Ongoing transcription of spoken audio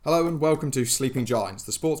Hello and welcome to Sleeping Giants,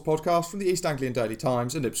 the sports podcast from the East Anglian Daily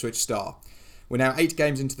Times and Ipswich Star. We're now 8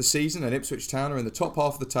 games into the season and Ipswich Town are in the top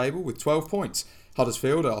half of the table with 12 points.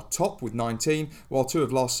 Huddersfield are top with 19, while two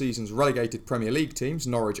of last season's relegated Premier League teams,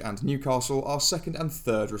 Norwich and Newcastle, are second and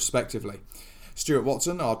third respectively. Stuart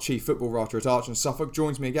Watson, our chief football writer at Arch and Suffolk,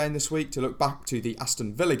 joins me again this week to look back to the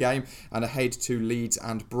Aston Villa game and ahead to Leeds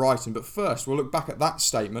and Brighton. But first, we'll look back at that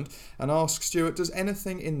statement and ask Stuart, does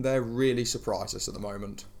anything in there really surprise us at the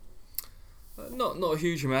moment? Not a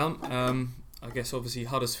huge amount. I guess obviously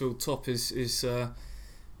Huddersfield top is the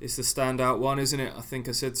standout one, isn't it? I think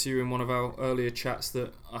I said to you in one of our earlier chats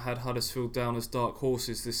that I had Huddersfield down as dark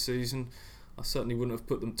horses this season. I certainly wouldn't have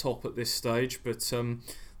put them top at this stage, but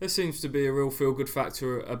there seems to be a real feel-good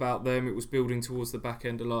factor about them. It was building towards the back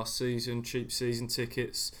end of last season, cheap season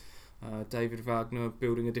tickets, David Wagner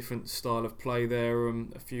building a different style of play there,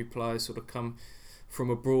 a few players sort of come from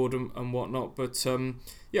abroad and whatnot, but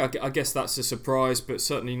I guess that's a surprise, but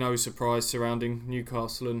certainly no surprise surrounding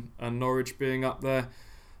Newcastle and Norwich being up there.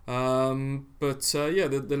 The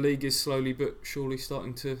league is slowly but surely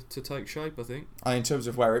starting to take shape, I think. And in terms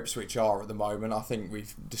of where Ipswich are at the moment, I think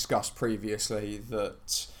we've discussed previously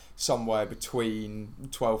that somewhere between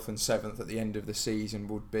 12th and 7th at the end of the season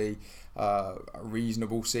would be a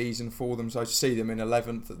reasonable season for them. So to see them in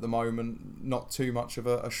 11th at the moment, not too much of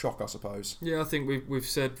a shock, I suppose. Yeah, I think we've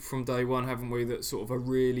said from day one, haven't we, that sort of a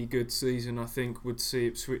really good season, I think, would see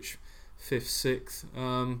Ipswich 5th,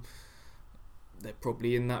 6th. They're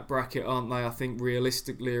probably in that bracket, aren't they? I think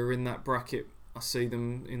realistically are in that bracket. I see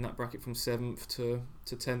them in that bracket from 7th to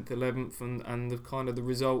 10th, 11th, and the kind of the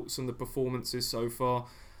results and the performances so far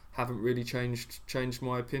haven't really changed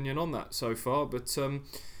my opinion on that so far. But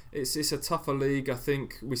it's a tougher league. I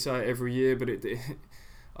think we say it every year, but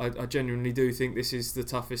I genuinely do think this is the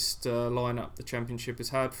toughest lineup the Championship has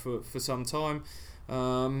had for some time.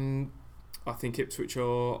 I think Ipswich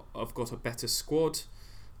have got a better squad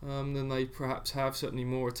than they perhaps have. Certainly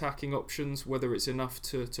more attacking options. Whether it's enough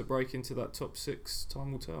to break into that top 6,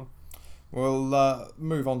 time will tell. We'll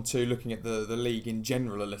move on to looking at the league in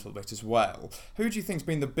general a little bit as well. Who do you think's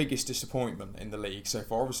been the biggest disappointment in the league so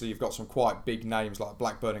far? Obviously, you've got some quite big names like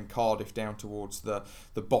Blackburn and Cardiff down towards the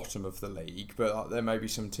bottom of the league, but there may be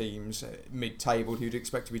some teams mid-table who'd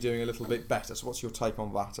expect to be doing a little bit better. So what's your take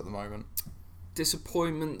on that at the moment?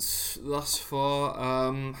 Disappointments thus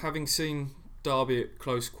far. Having seen Derby at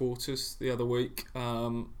close quarters the other week,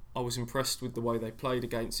 I was impressed with the way they played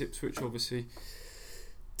against Ipswich. Obviously,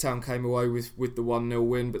 Town came away with the 1-0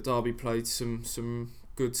 win, but Derby played some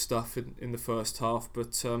good stuff in the first half.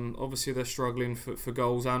 But obviously they're struggling for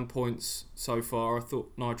goals and points so far. I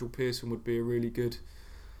thought Nigel Pearson would be a really good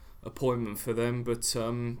appointment for them, but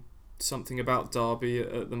something about Derby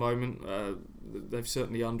at the moment, they've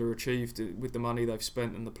certainly underachieved with the money they've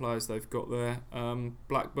spent and the players they've got there.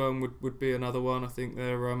 Blackburn would be another one. I think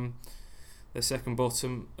they're second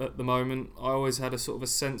bottom at the moment. I always had a sort of a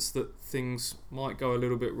sense that things might go a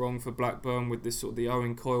little bit wrong for Blackburn with this sort of the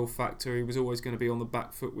Owen Coyle factor. He was always going to be on the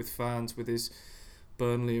back foot with fans with his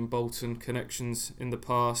Burnley and Bolton connections in the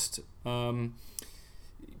past.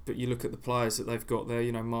 But you look at the players that they've got there,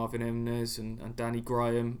 Marvin Emnes and Danny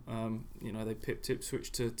Graham. They pipped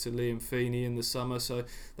Ipswich to Liam Feeney in the summer, so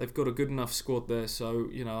they've got a good enough squad there. So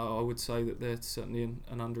I would say that they're certainly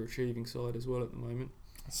an underachieving side as well at the moment.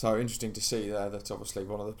 So interesting to see there that obviously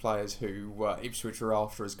one of the players who Ipswich are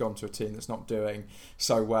after has gone to a team that's not doing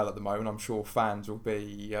so well at the moment. I'm sure fans will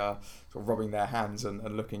be sort of rubbing their hands and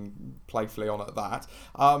looking playfully on at that.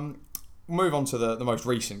 Move on to the most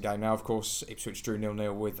recent game now. Of course, Ipswich drew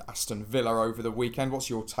 0-0 with Aston Villa over the weekend. What's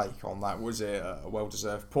your take on that? Was it a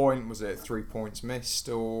well-deserved point? Was it 3 points missed?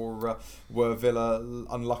 Or were Villa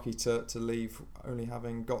unlucky to leave only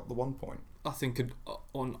having got the 1 point? I think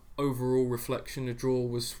on overall reflection, a draw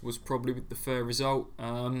was probably the fair result.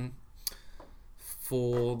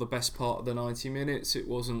 For the best part of the 90 minutes, it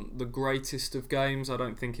wasn't the greatest of games. I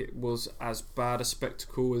don't think it was as bad a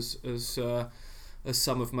spectacle as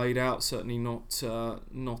some have made out. Certainly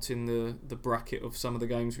not in the bracket of some of the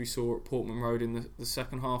games we saw at Portman Road in the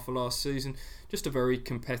second half of last season. Just a very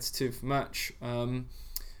competitive match,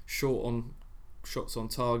 short on shots on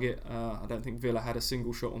target. I don't think Villa had a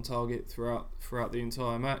single shot on target throughout the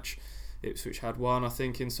entire match. Ipswich had one, I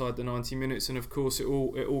think, inside the 90 minutes, and of course it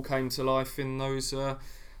all came to life in those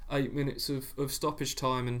 8 minutes of stoppage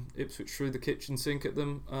time, and Ipswich threw the kitchen sink at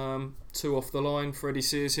them. 2 off the line, Freddie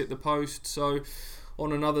Sears hit the post, so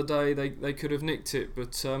on another day they could have nicked it,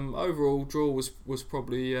 but overall draw was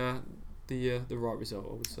probably the right result,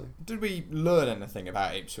 I would say. Did we learn anything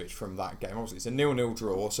about Ipswich from that game? Obviously, it's a 0-0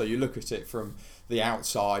 draw, so you look at it from the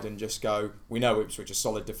outside and just go, we know Ipswich are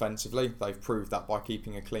solid defensively. They've proved that by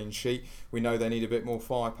keeping a clean sheet. We know they need a bit more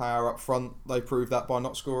firepower up front. They proved that by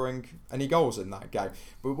not scoring any goals in that game.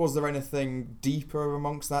 But was there anything deeper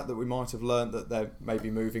amongst that we might have learned, that they're maybe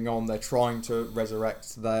moving on, they're trying to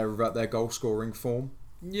resurrect their goal-scoring form?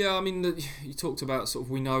 Yeah, I mean, you talked about sort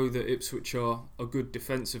of, we know that Ipswich are good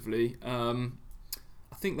defensively.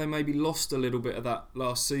 I think they maybe lost a little bit of that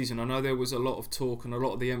last season. I know there was a lot of talk and a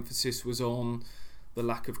lot of the emphasis was on the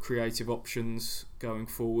lack of creative options going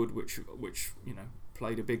forward, which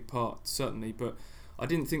played a big part, certainly. But I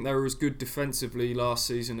didn't think they were as good defensively last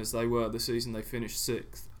season as they were the season they finished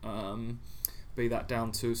 6th. Be that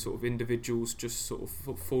down to sort of individuals just sort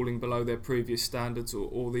of falling below their previous standards,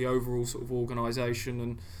 or the overall sort of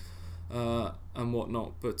organisation and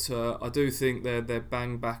whatnot. But I do think they're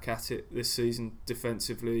bang back at it this season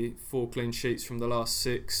defensively. 4 clean sheets from the last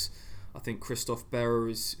 6. I think Christoph Berra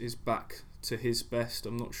is back to his best.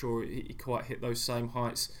 I'm not sure he quite hit those same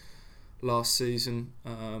heights last season.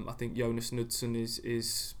 I think Jonas Knudsen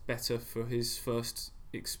is better for his first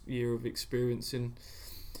year of experience in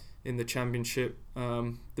the Championship.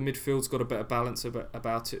 The midfield's got a better balance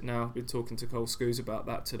about it now. Been talking to Cole Scouse about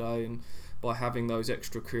that today, and by having those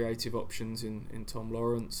extra creative options in Tom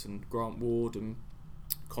Lawrence and Grant Ward and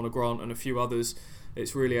Connor Grant and a few others,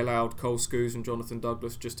 it's really allowed Cole Scouse and Jonathan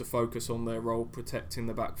Douglas just to focus on their role protecting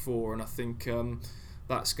the back four, and I think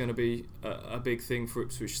that's going to be a big thing for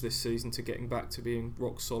Ipswich this season, to getting back to being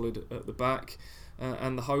rock solid at the back.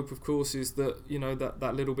 And the hope, of course, is that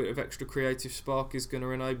that little bit of extra creative spark is going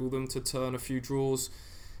to enable them to turn a few draws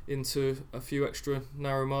into a few extra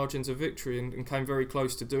narrow margins of victory, and came very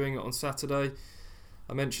close to doing it on Saturday.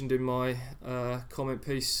 I mentioned in my comment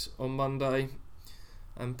piece on Monday,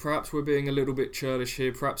 and perhaps we're being a little bit churlish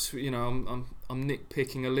here. Perhaps I'm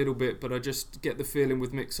nitpicking a little bit, but I just get the feeling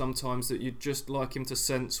with Mick sometimes that you'd just like him to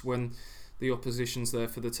sense when the opposition's there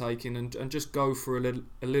for the taking, and just go for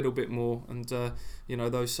a little bit more. And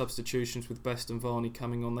those substitutions with Best and Varney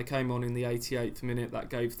coming on, they came on in the 88th minute. That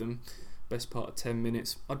gave them best part of 10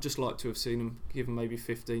 minutes. I'd just like to have seen them given maybe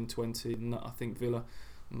 15, 20, and I think Villa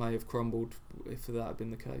may have crumbled if that had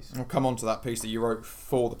been the case. I'll come on to that piece that you wrote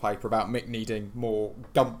for the paper about Mick needing more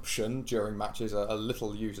gumption during matches, a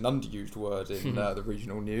little used, an underused word in the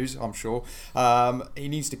regional news, I'm sure. He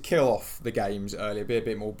needs to kill off the games earlier, be a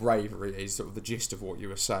bit more bravery, is sort of the gist of what you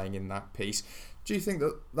were saying in that piece. Do you think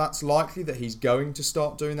that that's likely, that he's going to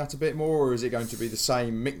start doing that a bit more, or is it going to be the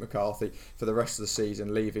same Mick McCarthy for the rest of the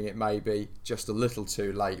season, leaving it maybe just a little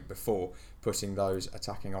too late before putting those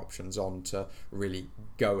attacking options on to really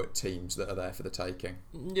go at teams that are there for the taking?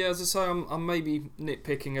 Yeah, as I say, I'm maybe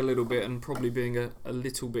nitpicking a little bit and probably being a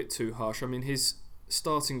little bit too harsh. I mean, his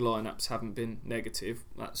starting lineups haven't been negative.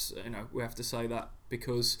 That's we have to say that,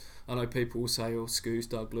 because I know people will say, "Oh, Scouse,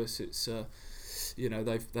 Douglas, it's."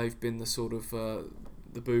 They've been the sort of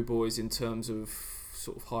the boo boys in terms of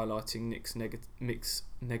sort of highlighting Nick's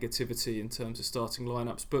negativity in terms of starting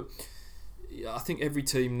lineups. But I think every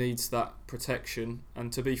team needs that protection.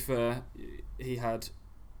 And to be fair, he had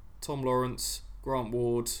Tom Lawrence, Grant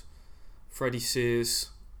Ward, Freddie Sears,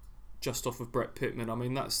 just off of Brett Pittman. I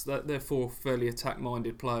mean, they're 4 fairly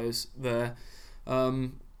attack-minded players there.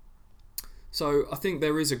 So I think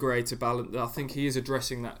there is a greater balance. I think he is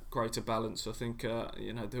addressing that greater balance. I think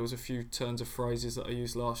there was a few turns of phrases that I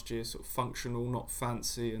used last year, sort of functional, not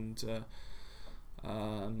fancy, and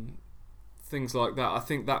things like that. I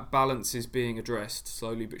think that balance is being addressed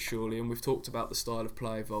slowly but surely, and we've talked about the style of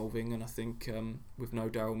play evolving, and I think with no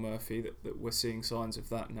Daryl Murphy that we're seeing signs of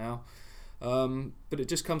that now. But it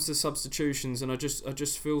just comes to substitutions, and I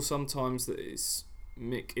just feel sometimes that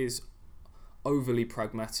Mick is overly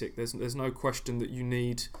pragmatic. There's no question that you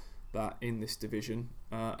need that in this division,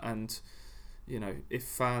 and if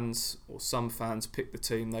fans or some fans pick the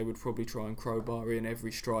team, they would probably try and crowbar in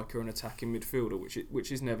every striker and attacking midfielder,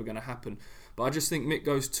 which is never going to happen. But I just think Mick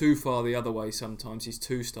goes too far the other way sometimes. He's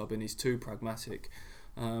too stubborn, he's too pragmatic,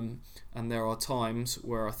 and there are times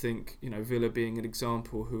where I think Villa being an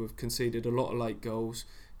example, who have conceded a lot of late goals,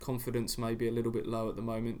 confidence may be a little bit low at the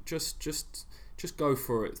moment. Just go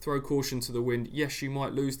for it. Throw caution to the wind. Yes, you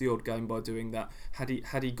might lose the odd game by doing that.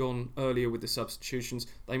 Had he gone earlier with the substitutions,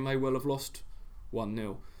 they may well have lost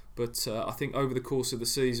 1-0. But I think over the course of the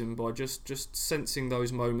season, by just sensing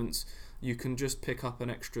those moments, you can just pick up an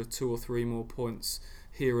extra 2 or 3 more points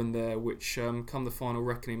here and there, which come the final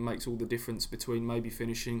reckoning makes all the difference between maybe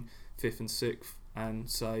finishing 5th and 6th and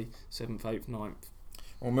say 7th, 8th, 9th.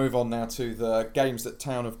 We'll move on now to the games that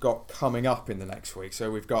Town have got coming up in the next week.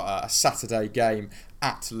 So we've got a Saturday game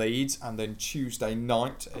at Leeds, and then Tuesday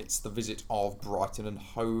night it's the visit of Brighton and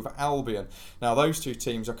Hove Albion. Now those two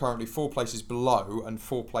teams are currently 4 places below and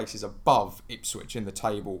 4 places above Ipswich in the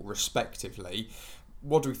table respectively.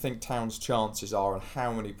 What do we think Town's chances are, and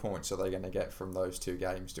how many points are they going to get from those two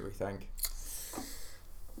games, do we think?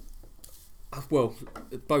 Well,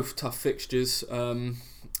 both tough fixtures,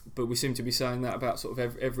 but we seem to be saying that about sort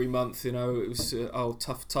of every month. You know, it was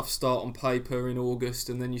tough start on paper in August,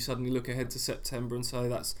 and then you suddenly look ahead to September and say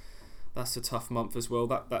that's a tough month as well.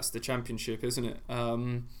 That's the Championship, isn't it?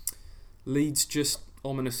 Leeds just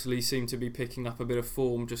ominously seem to be picking up a bit of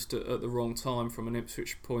form just at the wrong time from an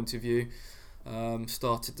Ipswich point of view.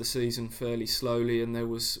 Started the season fairly slowly, and there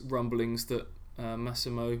was rumblings that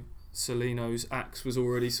Massimo Cellino's axe was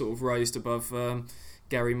already sort of raised above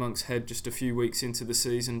Gary Monk's head just a few weeks into the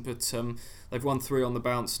season, but they've won 3 on the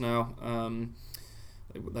bounce now.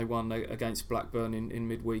 They won against Blackburn in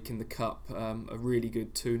midweek in the Cup, a really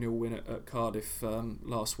good 2-0 win at Cardiff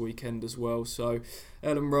last weekend as well. So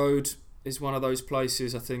Ellen Road is one of those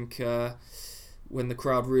places, I think, when the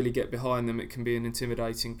crowd really get behind them, it can be an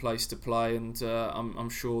intimidating place to play, and I'm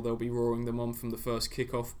sure they'll be roaring them on from the first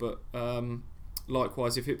kick-off, but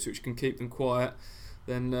likewise, if Ipswich can keep them quiet,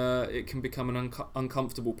 then it can become an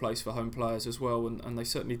uncomfortable place for home players as well, and they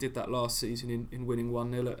certainly did that last season in winning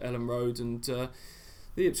 1-0 at Ellen Road, and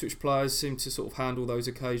the Ipswich players seem to sort of handle those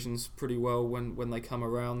occasions pretty well when they come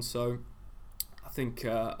around. So I think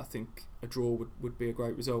a draw would be a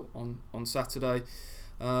great result on Saturday,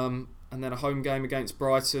 and then a home game against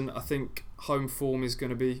Brighton. I think home form is going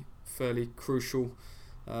to be fairly crucial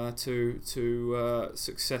to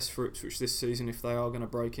success for Ipswich this season if they are going to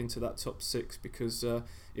break into that top 6, because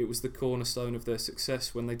it was the cornerstone of their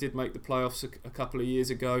success when they did make the playoffs a couple of years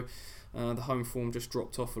ago. The home form just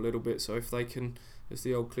dropped off a little bit, so if they can, as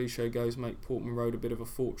the old cliche goes, make Portman Road a bit of a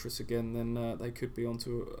fortress again, then they could be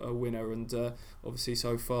onto a winner, and obviously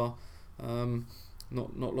so far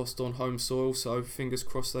not lost on home soil, so fingers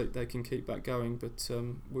crossed they can keep that going, but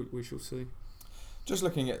we shall see. Just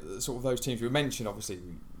looking at sort of those teams we mentioned, obviously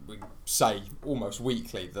we say almost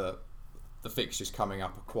weekly that the fixtures coming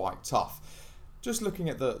up are quite tough. Just looking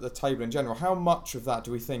at the table in general, how much of that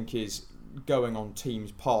do we think is going on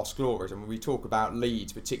teams' past glories? And when we talk about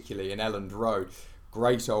Leeds, particularly in Elland Road,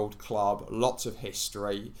 great old club, lots of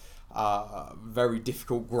history, very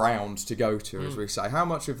difficult ground to go to, as we say. How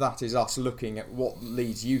much of that is us looking at what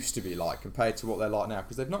Leeds used to be like compared to what they're like now?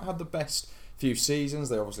 Because they've not had the best few seasons.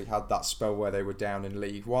 They obviously had that spell where they were down in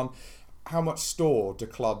League One. How much store do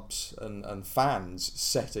clubs and fans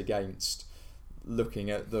set against looking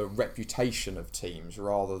at the reputation of teams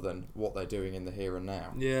rather than what they're doing in the here and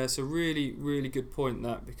now? Yeah, it's a really, really good point,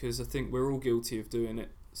 that, because I think we're all guilty of doing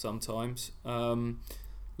it sometimes.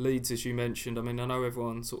 Leeds, as you mentioned, I mean, I know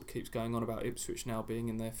everyone sort of keeps going on about Ipswich now being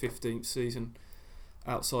in their 15th season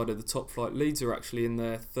outside of the top flight. Leeds are actually in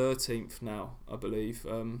their 13th now, I believe.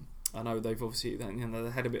 I know they've obviously they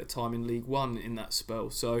had a bit of time in League One in that spell,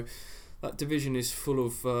 so that division is full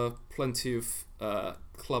of plenty of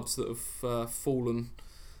clubs that have fallen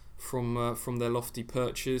from their lofty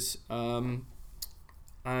perches, and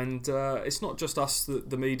it's not just us,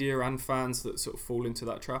 the media and fans, that sort of fall into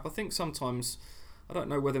that trap. I think sometimes, I don't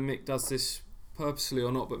know whether Mick does this purposely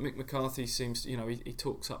or not, but Mick McCarthy seems, he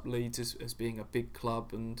talks up Leeds as being a big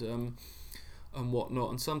club and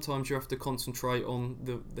whatnot, and sometimes you have to concentrate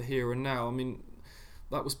on the here and now. I mean,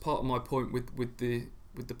 that was part of my point with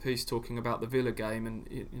the piece talking about the Villa game, and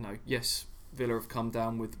yes, Villa have come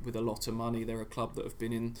down with a lot of money. They're a club that have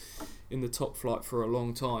been in the top flight for a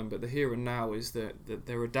long time, but the here and now is that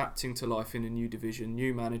they're adapting to life in a new division,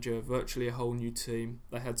 new manager, virtually a whole new team.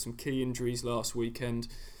 They had some key injuries last weekend.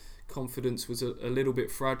 Confidence was a little bit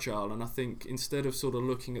fragile, and I think instead of sort of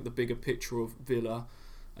looking at the bigger picture of Villa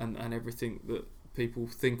and everything that people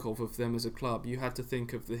think of them as a club, you had to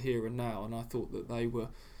think of the here and now, and I thought that they were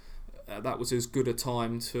that was as good a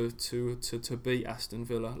time to beat Aston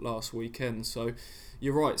Villa last weekend. So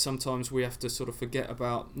you're right, sometimes we have to sort of forget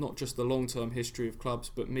about not just the long-term history of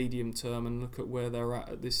clubs, but medium-term, and look at where they're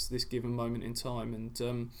at this given moment in time.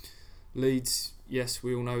 And Leeds, yes,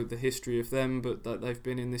 we all know the history of them, but that they've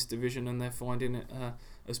been in this division and they're finding it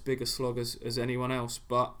as big a slog as anyone else.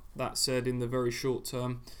 But that said, in the very short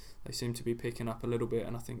term, they seem to be picking up a little bit,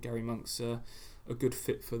 and I think Gary Monk's a good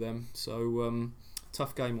fit for them. So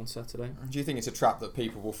tough game on Saturday. Do you think it's a trap that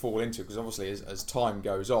people will fall into? Because obviously as time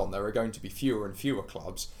goes on, there are going to be fewer and fewer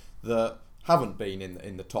clubs that haven't been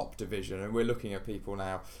in the top division, and we're looking at people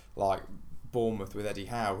now like Bournemouth with Eddie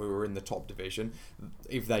Howe, who are in the top division,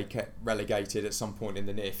 if they get relegated at some point in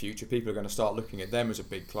the near future, people are going to start looking at them as a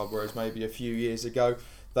big club, whereas maybe a few years ago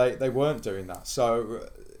they weren't doing that. So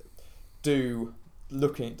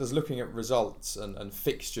does looking at results and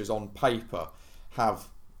fixtures on paper have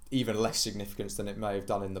even less significance than it may have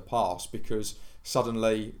done in the past, because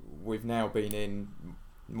suddenly we've now been in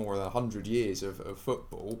more than 100 years of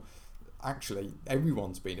football. Actually,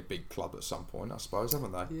 everyone's been a big club at some point, I suppose,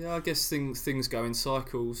 haven't they? Yeah, I guess things go in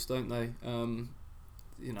cycles, don't they? I'm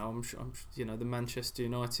the Manchester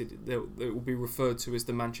United, it will be referred to as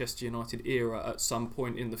the Manchester United era at some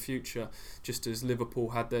point in the future, just as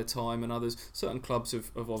Liverpool had their time and others. Certain clubs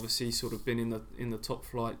have obviously sort of been in the top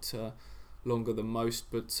flight longer than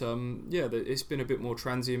most, but it's been a bit more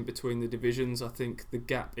transient between the divisions. I think the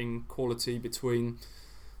gap in quality between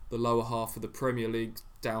the lower half of the Premier League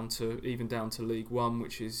down to League One,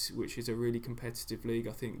 which is a really competitive league,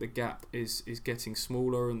 I think the gap is getting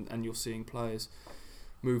smaller, and you're seeing players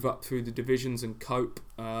move up through the divisions and cope.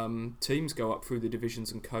 Teams go up through the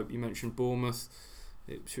divisions and cope. You mentioned Bournemouth,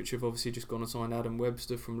 Ipswich have obviously just gone and signed Adam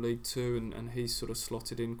Webster from League Two, and he's sort of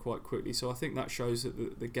slotted in quite quickly. So I think that shows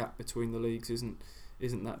that the gap between the leagues isn't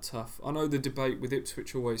that tough. I know the debate with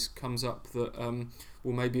Ipswich always comes up that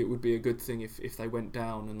maybe it would be a good thing if they went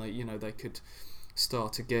down and they could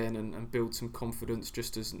start again and build some confidence,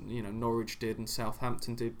 just as Norwich did and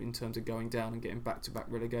Southampton did in terms of going down and getting back-to-back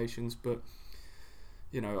relegations. But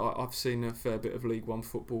I've seen a fair bit of League One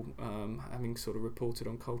football, having sort of reported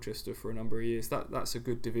on Colchester for a number of years. That's a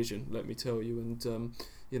good division, let me tell you. And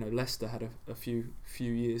Leicester had a few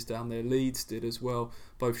years down there. Leeds did as well.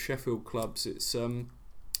 Both Sheffield clubs.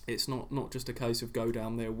 It's not just a case of go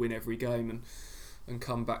down there, win every game, and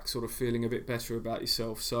come back sort of feeling a bit better about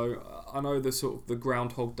yourself. So I know the sort of the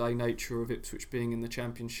Groundhog Day nature of Ipswich being in the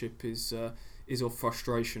Championship is of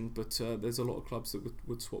frustration, but there's a lot of clubs that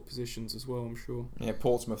would swap positions as well, I'm sure. Yeah,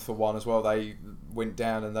 Portsmouth for one as well. They went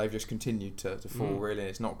down and they've just continued to fall, really.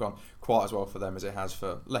 It's not gone quite as well for them as it has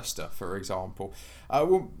for Leicester, for example.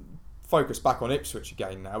 We'll focus back on Ipswich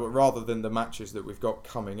again now, but rather than the matches that we've got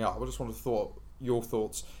coming up, I just want to your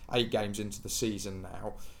thoughts 8 games into the season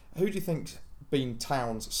now. Who do you think's been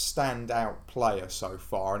Town's standout player so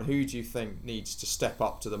far, and who do you think needs to step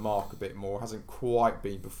up to the mark a bit more, hasn't quite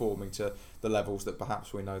been performing to the levels that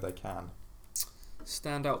perhaps we know they can?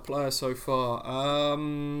 Standout player so far,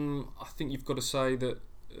 I think you've got to say that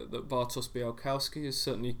Bartosz Białkowski has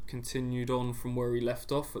certainly continued on from where he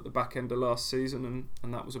left off at the back end of last season,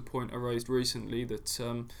 and that was a point I raised recently, that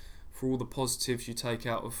for all the positives you take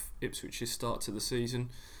out of Ipswich's start to the season,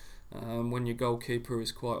 when your goalkeeper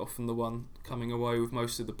is quite often the one coming away with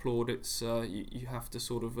most of the plaudits, you have to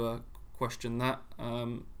sort of question that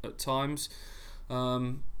at times.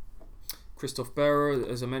 Christoph Berra,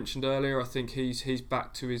 as I mentioned earlier, I think he's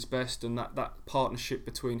back to his best, and that partnership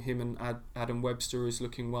between him and Adam Webster is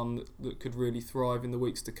looking one that could really thrive in the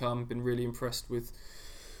weeks to come. Been really impressed with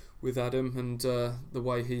Adam and the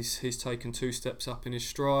way he's taken 2 steps up in his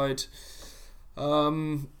stride.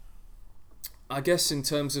 I guess in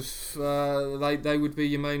terms of they would be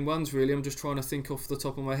your main ones, really. I'm just trying to think off the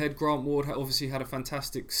top of my head. Grant Ward obviously had a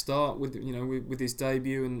fantastic start with his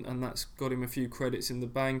debut, and that's got him a few credits in the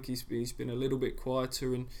bank. He's been a little bit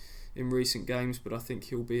quieter in recent games, but I think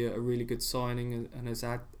he'll be a really good signing and has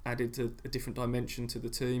added a different dimension to the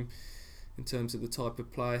team in terms of the type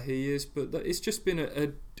of player he is. But it's just been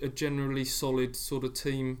a generally solid sort of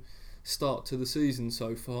team start to the season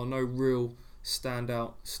so far. No real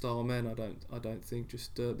standout star men, I don't think.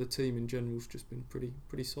 Just the team in general's just been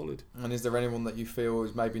pretty solid. And is there anyone that you feel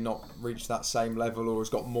has maybe not reached that same level or has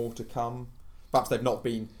got more to come? Perhaps they've not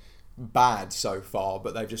been bad so far,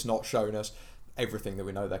 but they've just not shown us everything that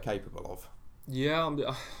we know they're capable of. Yeah,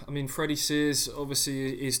 I mean, Freddie Sears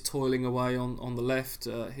obviously is toiling away on the left.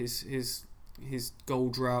 His goal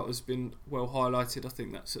drought has been well highlighted. I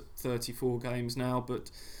think that's at 34 games now,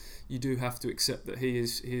 but you do have to accept that he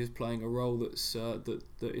is playing a role that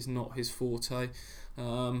is not his forte.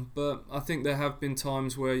 But I think there have been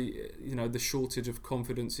times where the shortage of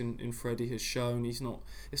confidence in Freddie has shown. It's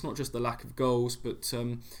not just the lack of goals, but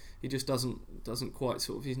he just doesn't quite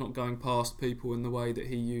sort of, he's not going past people in the way that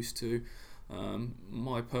he used to.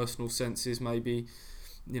 My personal sense is maybe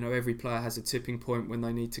every player has a tipping point when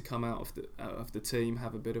they need to come out of the team,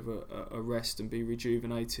 have a bit of a rest and be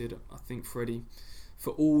rejuvenated. I think Freddie,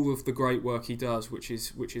 for all of the great work he does, which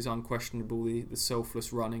is unquestionable, the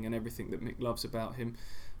selfless running and everything that Mick loves about him,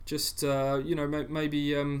 just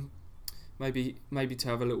maybe to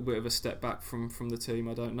have a little bit of a step back from the team.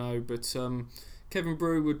 I don't know, but Kevin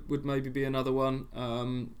Brew would maybe be another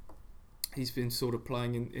one. he's been sort of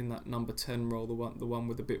playing in that number 10 role, the one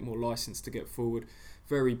with a bit more licence to get forward.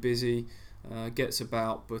 Very busy, gets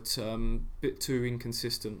about, but bit too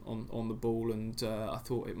inconsistent on the ball, and I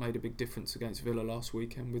thought it made a big difference against Villa last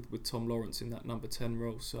weekend with Tom Lawrence in that number 10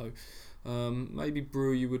 role. So maybe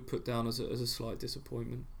Brew you would put down as a slight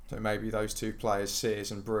disappointment. So maybe those two players,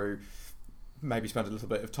 Sears and Brew, maybe spend a little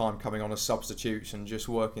bit of time coming on as substitutes and just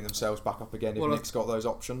working themselves back up again if Mick's got those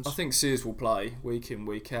options. I think Sears will play week in,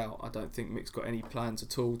 week out. I don't think Mick's got any plans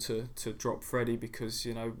at all to drop Freddie, because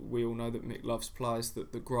we all know that Mick loves players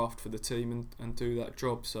that graft for the team and do that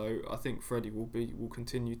job. So I think Freddie will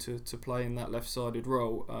continue to play in that left-sided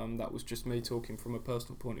role. That was just me talking from a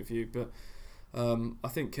personal point of view, but I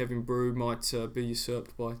think Kevin Brew might be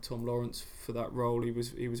usurped by Tom Lawrence for that role. He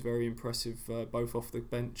was very impressive, both off the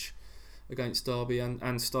bench against Derby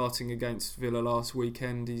and starting against Villa last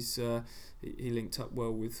weekend. He linked up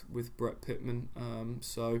well with Brett Pittman,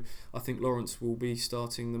 so I think Lawrence will be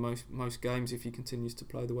starting the most games if he continues to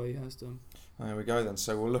play the way he has done. There we go then.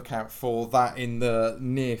 So we'll look out for that in the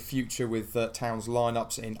near future with Town's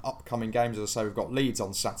lineups in upcoming games. As I say, we've got Leeds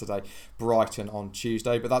on Saturday, Brighton on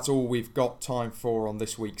Tuesday, but that's all we've got time for on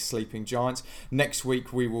this week's Sleeping Giants. Next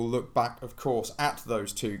week we will look back, of course, at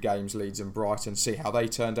those two games, Leeds and Brighton, see how they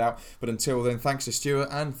turned out. But until then, thanks to Stuart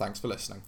and thanks for listening.